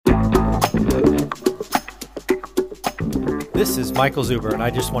This is Michael Zuber, and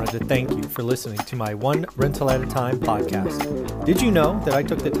I just wanted to thank you for listening to my One Rental at a Time podcast. Did you know that I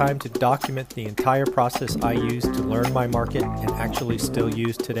took the time to document the entire process I used to learn my market and actually still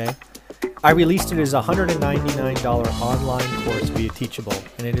use today? I released it as a $199 online course via Teachable,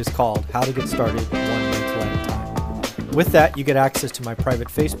 and it is called How to Get Started One Rental at a Time. With that, you get access to my private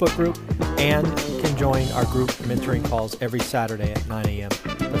Facebook group, and you can join our group mentoring calls every Saturday at 9 a.m.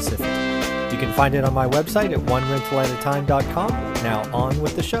 Pacific. You can find it on my website at onerentalatatime.com. Now on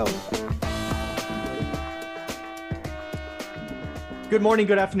with the show. Good morning,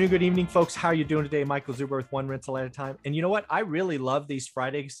 good afternoon, good evening, folks. How are you doing today? Michael Zuber with One Rental at a Time. And you know what? I really love these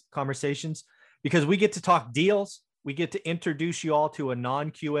Fridays conversations because we get to talk deals. We get to introduce you all to a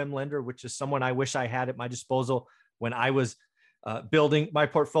non-QM lender, which is someone I wish I had at my disposal when I was building my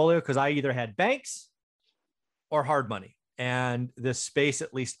portfolio, because I either had banks or hard money. And this space,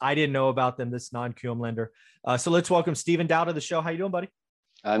 at least I didn't know about them, this non-QM lender. So let's welcome Stephen Dow to the show. How you doing, buddy?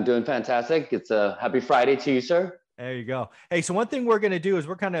 I'm doing fantastic. It's a happy Friday to you, sir. There you go. Hey, so one thing we're going to do is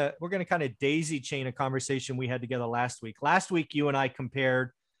we're going to daisy chain a conversation we had together last week. Last week, you and I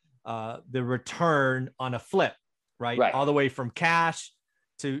compared the return on a flip, right? All the way from cash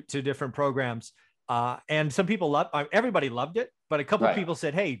to different programs. And some people everybody loved it, but a couple of people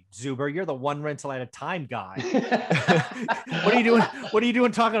said, "Hey, Zuber, you're the one rental at a time guy. What are you doing? What are you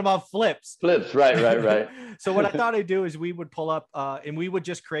doing talking about flips?" Flips, right. So what I thought I'd do is we would pull up and we would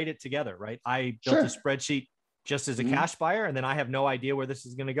just create it together, right? I built a spreadsheet just as a cash buyer, and then I have no idea where this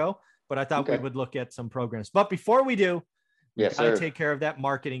is going to go, but I thought we would look at some programs. But before we do, we got to take care of that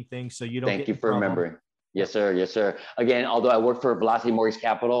marketing thing so you don't Thank you for remembering. Yes, sir. Again, although I work for Velocity Mortgage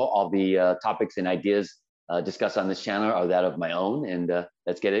Capital, all the topics and ideas discussed on this channel are that of my own, and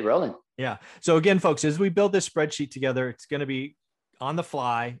let's get it rolling. Yeah. So again, folks, as we build this spreadsheet together, it's going to be on the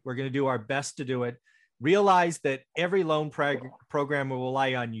fly. We're going to do our best to do it. Realize that every loan program will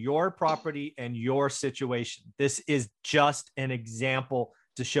rely on your property and your situation. This is just an example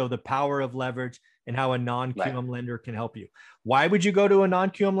to show the power of leverage and how a non-QM lender can help you. Why would you go to a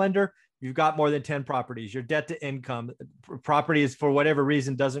non-QM lender? You've got more than 10 properties, your debt to income, property is for whatever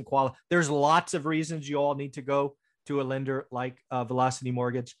reason doesn't qualify. There's lots of reasons you all need to go to a lender like Velocity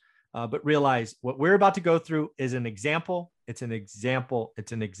Mortgage. But realize what we're about to go through is an example. It's an example.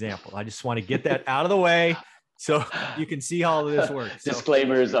 I just want to get that out of the way so you can see how this works.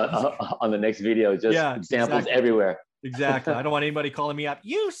 Disclaimers on the next video, just examples everywhere. Exactly. I don't want anybody calling me up.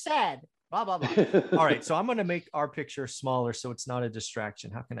 You said blah, blah, blah. All right. So I'm going to make our picture smaller so it's not a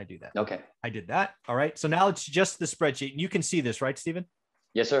distraction. How can I do that? Okay. I did that. All right. So now it's just the spreadsheet. You can see this, right, Stephen?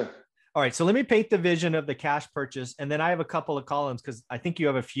 Yes, sir. All right. So let me paint the vision of the cash purchase. And then I have a couple of columns because I think you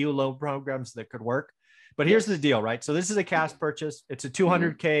have a few loan programs that could work. But here's the deal, right? So this is a cash purchase. It's a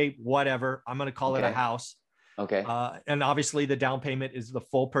 200K, whatever. I'm going to call it a house. Okay. And obviously the down payment is the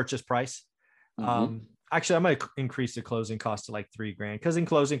full purchase price. Actually, I'm going to increase the closing cost to like $3,000 because in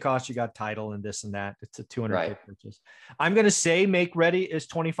closing costs, you got title and this and that. It's a 200K purchase. I'm going to say make ready is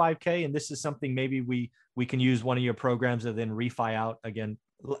 25K. And this is something maybe we can use one of your programs and then refi out again.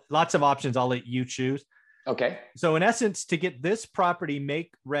 Lots of options. I'll let you choose. Okay. So in essence, to get this property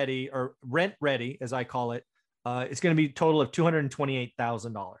make ready or rent ready, as I call it, it's going to be a total of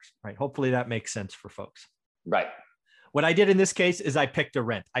 $228,000, right? Hopefully that makes sense for folks. Right. What I did in this case is I picked a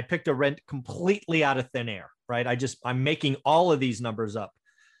rent. I picked a rent completely out of thin air, right? I'm making all of these numbers up.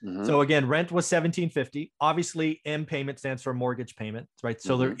 So again, rent was $1,750. Obviously, M payment stands for mortgage payment, right?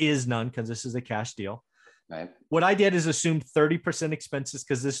 So there is none because this is a cash deal. Right. What I did is assume 30% expenses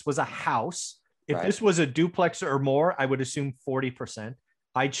because this was a house. If this was a duplex or more, I would assume 40%.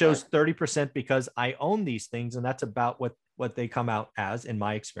 I chose 30% because I own these things, and that's about what they come out as in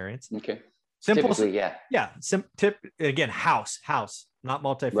my experience. Okay. Simple. Typically, Tip again, house, not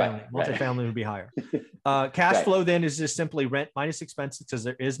multifamily. Multifamily would be higher. Cash flow then is just simply rent minus expenses because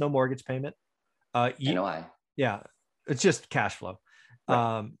there is no mortgage payment. NOI. Yeah, it's just cash flow.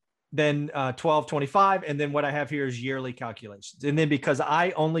 Then 1225, and then what I have here is yearly calculations. And then because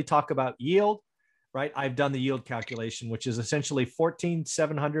I only talk about yield, right? I've done the yield calculation, which is essentially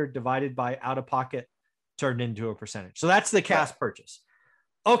 14,700 divided by out of pocket turned into a percentage. So that's the cash purchase.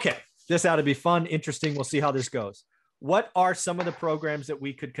 Okay. This ought to be fun, interesting. We'll see how this goes. What are some of the programs that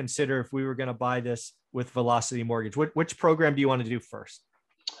we could consider if we were going to buy this with Velocity Mortgage? Which program do you want to do first?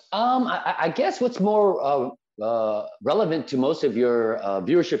 I guess what's more relevant to most of your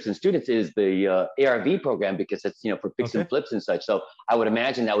viewerships and students is the ARV program because it's for fix and flips and such. So I would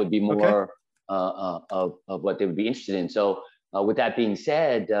imagine that would be more of what they would be interested in. So with that being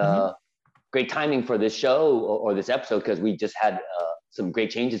said, great timing for this show or this episode because we just had some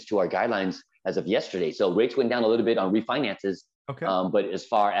great changes to our guidelines as of yesterday. So rates went down a little bit on refinances. Okay. But as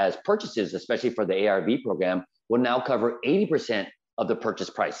far as purchases, especially for the ARV program, will now cover 80% of the purchase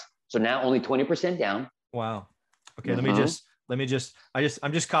price. So now only 20% down. Wow. Okay.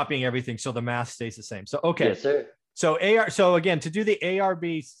 I'm just copying everything so the math stays the same. So, okay. Yes, sir. So again, to do the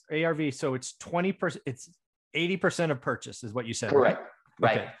ARV, so it's 20%, it's 80% of purchase is what you said. Correct.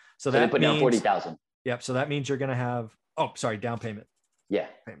 Right. Okay. So that put means down 40,000. Yep. So that means you're going to have, down payment. Yeah.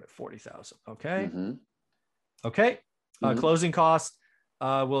 Payment 40,000. Okay. Mm-hmm. Okay. Closing cost,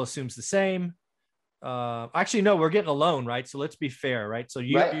 we'll assume it's the same. Actually, no, we're getting a loan, right? So let's be fair, right? So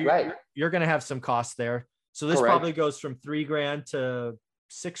you're going to have some costs there. So this probably goes from $3,000 to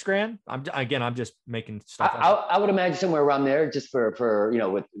 $6,000. I'm just making stuff. I would imagine somewhere around there, just for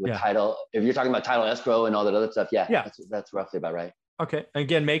with title. If you're talking about title, escrow, and all that other stuff, that's roughly about right. Okay.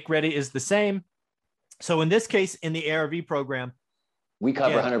 Again, make ready is the same. So in this case, in the ARV program, we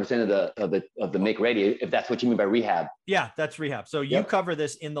cover 100% of the make ready, if that's what you mean by rehab. Yeah, that's rehab. So you cover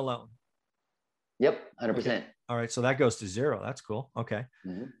this in the loan. Yep, 100%. Okay. All right, so that goes to zero. That's cool. Okay.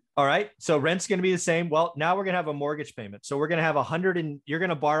 Mm-hmm. All right, so rent's going to be the same. Well, now we're going to have a mortgage payment. So we're going to have you're going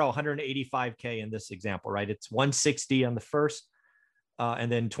to borrow $185K in this example, right? It's 160 on the first,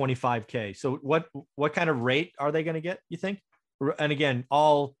 and then 25K. So what kind of rate are they going to get, you think? And again,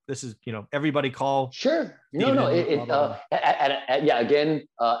 all this is, everybody call. Sure. No. Give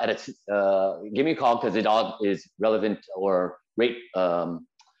me a call, because it all is relevant or rate, FICO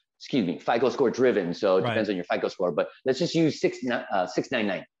score driven. So it depends on your FICO score, but let's just use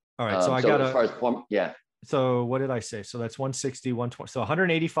 699. All right. So I got as far as form, So what did I say? So that's 160, 120. So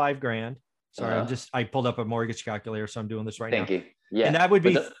 $185,000. Sorry, I pulled up a mortgage calculator, so I'm doing this right now. Thank you. Yeah. And that would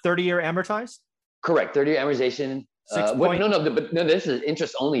be 30-year amortized? Correct. 30-year amortization. This is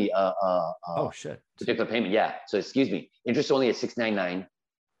interest only. Oh shit. Particular payment. Yeah. So excuse me. Interest only at 699.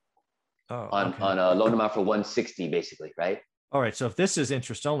 On a loan amount for 160, basically, right? All right. So if this is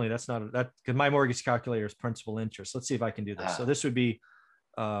interest only, that's not that, because my mortgage calculator is principal interest. Let's see if I can do this. So this would be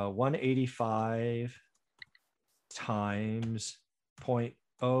 185 times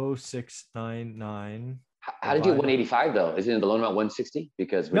 0.0699. How did you 185 though? Isn't the loan amount 160?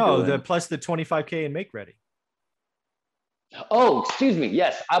 Because plus the 25K in make ready. Oh, excuse me.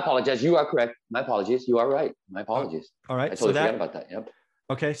 Yes, I apologize. You are correct. My apologies. You are right. My apologies. All right. I totally forgot about that. Yep.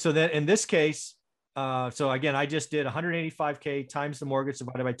 Okay. So then in this case, so again, I just did 185K times the mortgage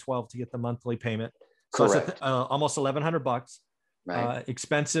divided by 12 to get the monthly payment. So correct. It's almost $1,100. Right.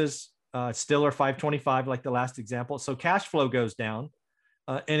 Expenses still are 525, like the last example. So cash flow goes down.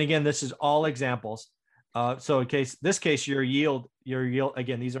 And again, this is all examples. So in this case, your yield,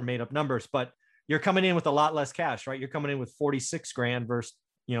 again, these are made up numbers, but you're coming in with a lot less cash, right? You're coming in with $46,000 versus,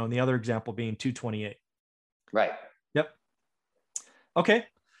 in the other example being 228. Right. Yep. Okay.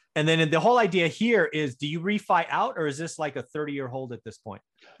 And then the whole idea here is, do you refi out, or is this like a 30-year hold at this point?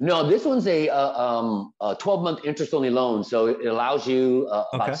 No, this one's a 12-month interest-only loan. So it allows you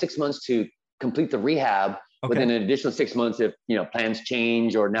about 6 months to complete the rehab. Within an additional 6 months, if plans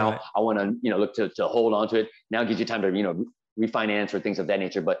change, or now I want to look to hold on to it. Now it gives you time to refinance or things of that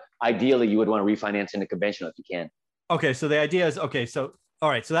nature. But ideally, you would want to refinance in a conventional if you can. Okay, so the idea is all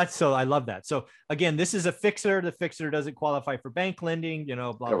right. So I love that. So again, this is a fixer. The fixer doesn't qualify for bank lending.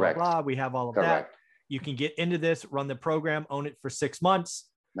 Blah blah blah. We have all of that. You can get into this, run the program, own it for 6 months.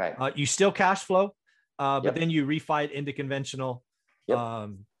 Right. You still cash flow, but then you refi it into conventional. Yep.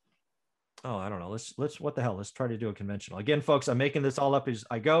 I don't know. Let's what the hell? Let's try to do a conventional. Again, folks, I'm making this all up as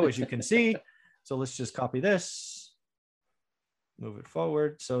I go, as you can see. So let's just copy this, move it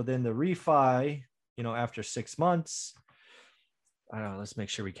forward. So then the refi, after 6 months, I don't know. Let's make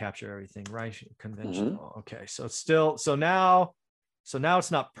sure we capture everything right. Conventional. Mm-hmm. Okay. So now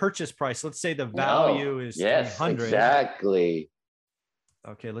it's not purchase price. Let's say the value is 300. Exactly.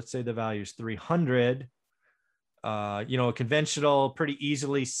 Okay. Let's say the value is 300. A conventional, pretty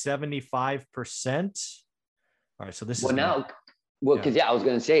easily 75%. All right. So this is now. Well, because I was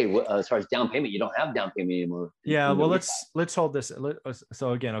going to say, as far as down payment, you don't have down payment anymore. Yeah. Well, let's hold this.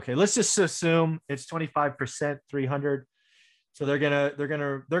 So again, okay, let's just assume it's 25%, 300. So they're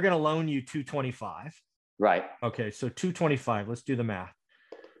gonna loan you 225. Right. Okay. So 225. Let's do the math.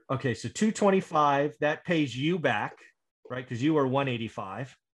 Okay. So 225 that pays you back, right? Because you were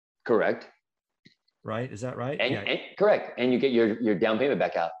 185. Correct. Right. Is that right? And correct. And you get your down payment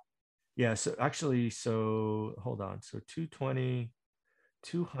back out. Yeah. So actually, hold on. So 220,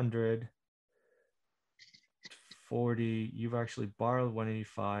 200, 40, you've actually borrowed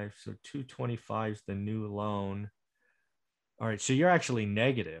 185. So 225 is the new loan. All right. So you're actually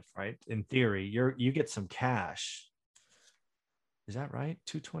negative, right? In theory, you get some cash. Is that right?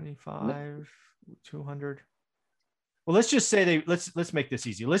 225, 200. Well, let's just say let's make this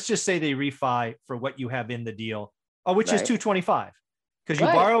easy. Let's just say they refi for what you have in the deal, which is 225, because you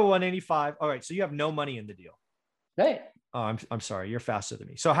borrow 185. All right, so you have no money in the deal. Right. Oh, I'm sorry. You're faster than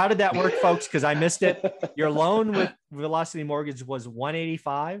me. So how did that work, folks? Because I missed it. Your loan with Velocity Mortgage was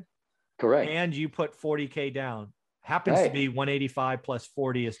 185. Correct. And you put 40K down. Happens to be 185 plus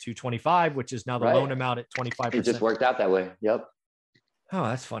 40 is 225, which is now the loan amount at 25%. It just worked out that way. Yep. Oh,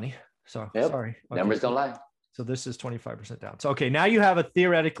 that's funny. So sorry. Okay. Numbers don't lie. So this is 25% down. So, okay, now you have a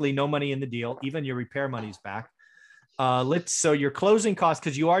theoretically no money in the deal. Even your repair money's back. So your closing costs,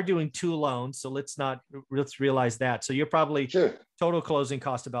 because you are doing 2 loans. So let's realize that. So you're probably total closing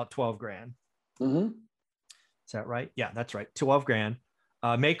cost about 12 grand. Mm-hmm. Is that right? Yeah, that's right. 12 grand.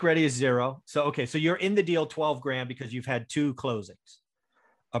 Make ready is 0. So, okay. So you're in the deal 12 grand because you've had 2 closings,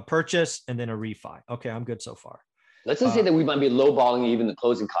 a purchase and then a refi. Okay. I'm good so far. Let's just say that we might be lowballing even the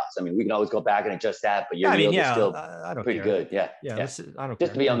closing costs. I mean, we can always go back and adjust that, but your deal is still pretty good. Yeah. I don't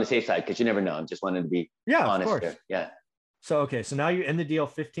just to be on the safe side, because you never know. I'm just wanting to be honest of course. Here. Yeah. So, okay. So now you're in the deal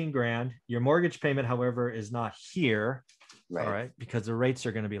 15 grand. Your mortgage payment, however, is not here. Right. All right. Because the rates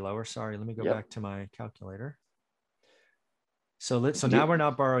are going to be lower. Sorry. Let me go back to my calculator. So now we're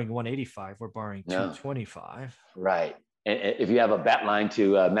not borrowing 185. We're borrowing 225. Right. And if you have a bat line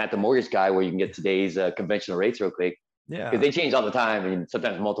to Matt, the mortgage guy, where you can get today's conventional rates real quick. Yeah. Because they change all the time and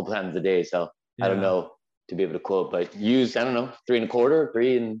sometimes multiple times a day. So I don't know to be able to quote, but use, I don't know, 3 1/4,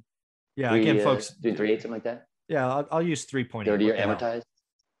 3 and again, folks, 3 3/8, something like that. Yeah. I'll use 3.8. 30-year amortized.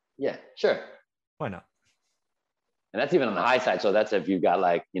 Yeah, sure. Why not? And that's even on the high side. So that's if you've got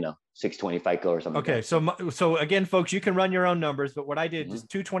 620 FICO or something. Okay. So again, folks, you can run your own numbers, but what I did is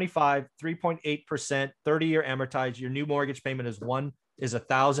 225, 3.8%, 30-year amortized. Your new mortgage payment is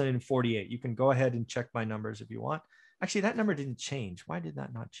 1,048. You can go ahead and check my numbers if you want. Actually, that number didn't change. Why did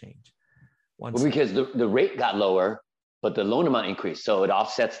that not change? Because the rate got lower, but the loan amount increased. So it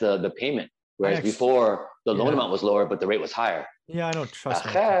offsets the payment. Whereas before the loan amount was lower, but the rate was higher. Yeah. I don't trust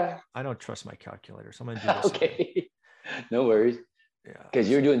my calculator. So I'm going to do this. Okay. No worries. Yeah. Because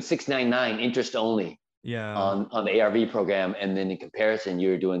you're doing 699 interest only. Yeah. On the ARV program, and then in comparison,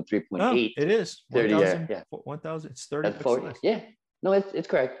 you're doing 3.8. It is 30. 1,000. It's 30. That's 40. Yeah. No, it's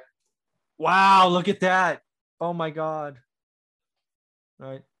correct. Wow! Look at that. Oh my God.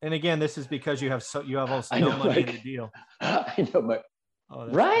 Right. And again, this is because you have also no money in the deal. I know, but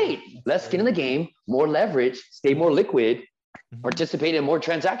right. Less skin in the game, more leverage, stay more liquid, participate in more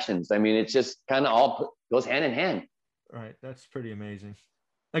transactions. I mean, it's just kind of all goes hand in hand. Right. That's pretty amazing.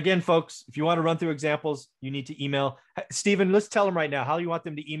 Again, folks, if you want to run through examples, you need to email. Stephen, let's tell them right now how you want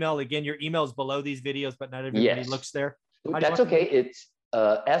them to email. Again, your email is below these videos, but not everybody looks there. That's okay. It's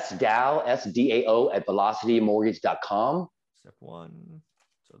SDAO at velocitymortgage.com. Step 1.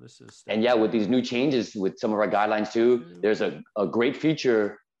 So this is. And with these new changes with some of our guidelines too, there's a great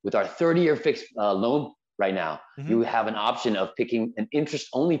feature with our 30-year fixed loan right now. You have an option of picking an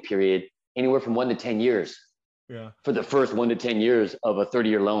interest-only period anywhere from 1 to 10 years. Yeah. For the first 1 to 10 years of a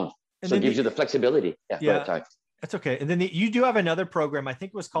 30-year loan. So it gives you the flexibility. Yeah. Sorry. That's okay. And then you do have another program. I think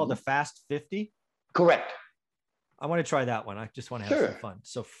it was called the Fast 50. Correct. I want to try that one. I just want to have some fun.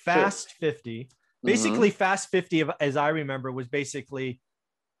 So Fast 50, basically Fast 50, as I remember, was basically,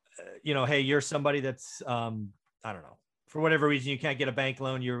 hey, you're somebody that's, I don't know, for whatever reason, you can't get a bank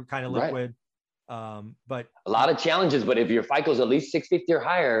loan. You're kind of liquid. But a lot of challenges, but if your FICO is at least 650 or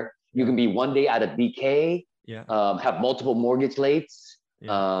higher, you can be 1 day out of BK. Yeah. Have multiple mortgage lates.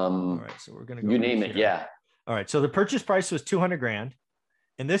 Yeah. All right. So we're going to go. You name it. Yeah. All right. So the purchase price was 200 grand.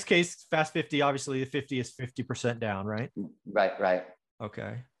 In this case, Fast 50, obviously the 50 is 50% down, right? Right.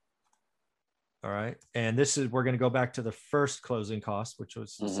 Okay. All right. And we're going to go back to the first closing cost, which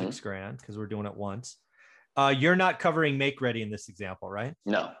was 6 grand because we're doing it once. You're not covering make ready in this example, right?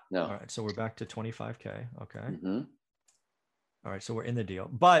 No. All right. So we're back to 25K. Okay. All right, so we're in the deal,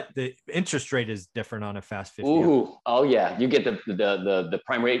 but the interest rate is different on a Fast 50. Ooh, oh yeah, you get the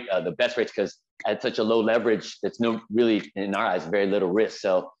prime rate, the best rates, because at such a low leverage, that's really in our eyes very little risk.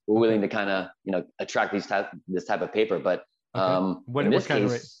 So we're willing to kind of attract this type of paper. But in this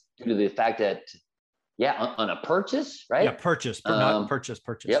case, due to the fact that on a purchase, right? Yeah, purchase, not purchase.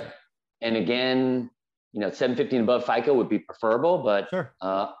 Yep. And again, 750 and above FICO would be preferable, but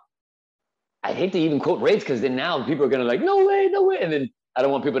I hate to even quote rates because then now people are going to no way. And then I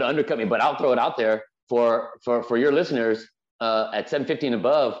don't want people to undercut me, but I'll throw it out there for your listeners at 750 and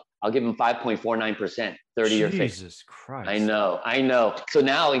above, I'll give them 5.49%, 30-year fixed. Jesus Christ. I know. So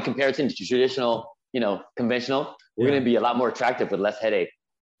now in comparison to traditional, conventional, we're going to be a lot more attractive with less headache.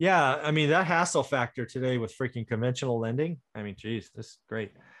 Yeah, I mean that hassle factor today with freaking conventional lending. I mean, geez, this is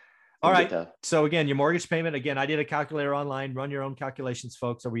great. All right. So again, your mortgage payment. Again, I did a calculator online. Run your own calculations,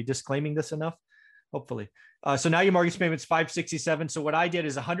 folks. Are we disclaiming this enough? Hopefully. So now your mortgage payment's 567. So what I did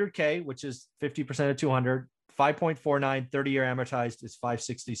is 100K, which is 50% of 200, 5.49, 30-year amortized is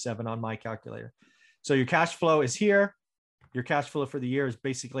 567 on my calculator. So your cash flow is here. Your cash flow for the year is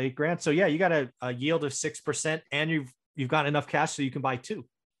basically $8,000. So yeah, you got a yield of 6%, and you've got enough cash so you can buy 2.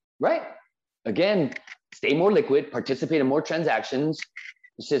 Right. Again, stay more liquid, participate in more transactions.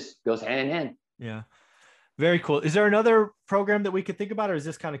 It just goes hand in hand. Yeah. Very cool. Is there another program that we could think about, or does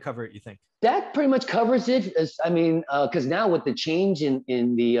this kind of cover it, you think? That pretty much covers it. I mean, because now with the change in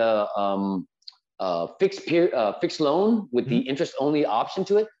the fixed loan with the interest only option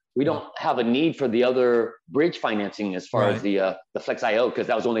to it, we don't have a need for the other bridge financing as far as the Flex IO, because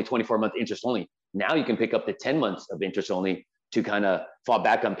that was only 24-month interest only. Now you can pick up to 10 months of interest only to kind of fall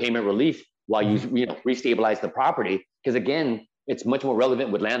back on payment relief while you restabilize the property. Because again, it's much more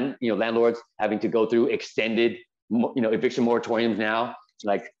relevant with landlords having to go through extended eviction moratoriums now.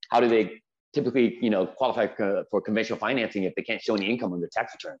 Like, how do they typically qualify for conventional financing if they can't show any income on their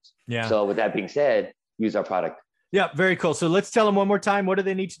tax returns? Yeah. So with that being said, use our product. Yeah, very cool. So let's tell them one more time. What do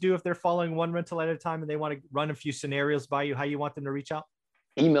they need to do if they're following one rental at a time and they want to run a few scenarios by you? How you want them to reach out?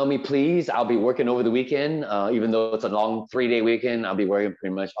 Email me, please. I'll be working over the weekend. Even though it's a long 3-day weekend, I'll be working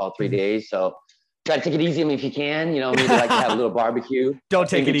pretty much all 3 days. So try to take it easy on me if you can. Maybe like to have a little barbecue. Don't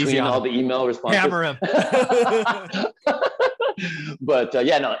take it easy on all the email responses. Hammer him. But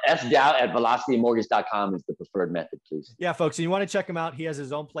sdow@velocitymortgage.com is the preferred method, please. Yeah, folks. And you want to check him out. He has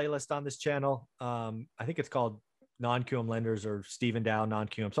his own playlist on this channel. I think it's called Non-QM Lenders or Stephen Dow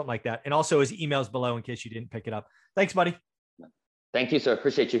Non-QM, something like that. And also his email's below in case you didn't pick it up. Thanks, buddy. Thank you, sir.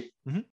 Appreciate you.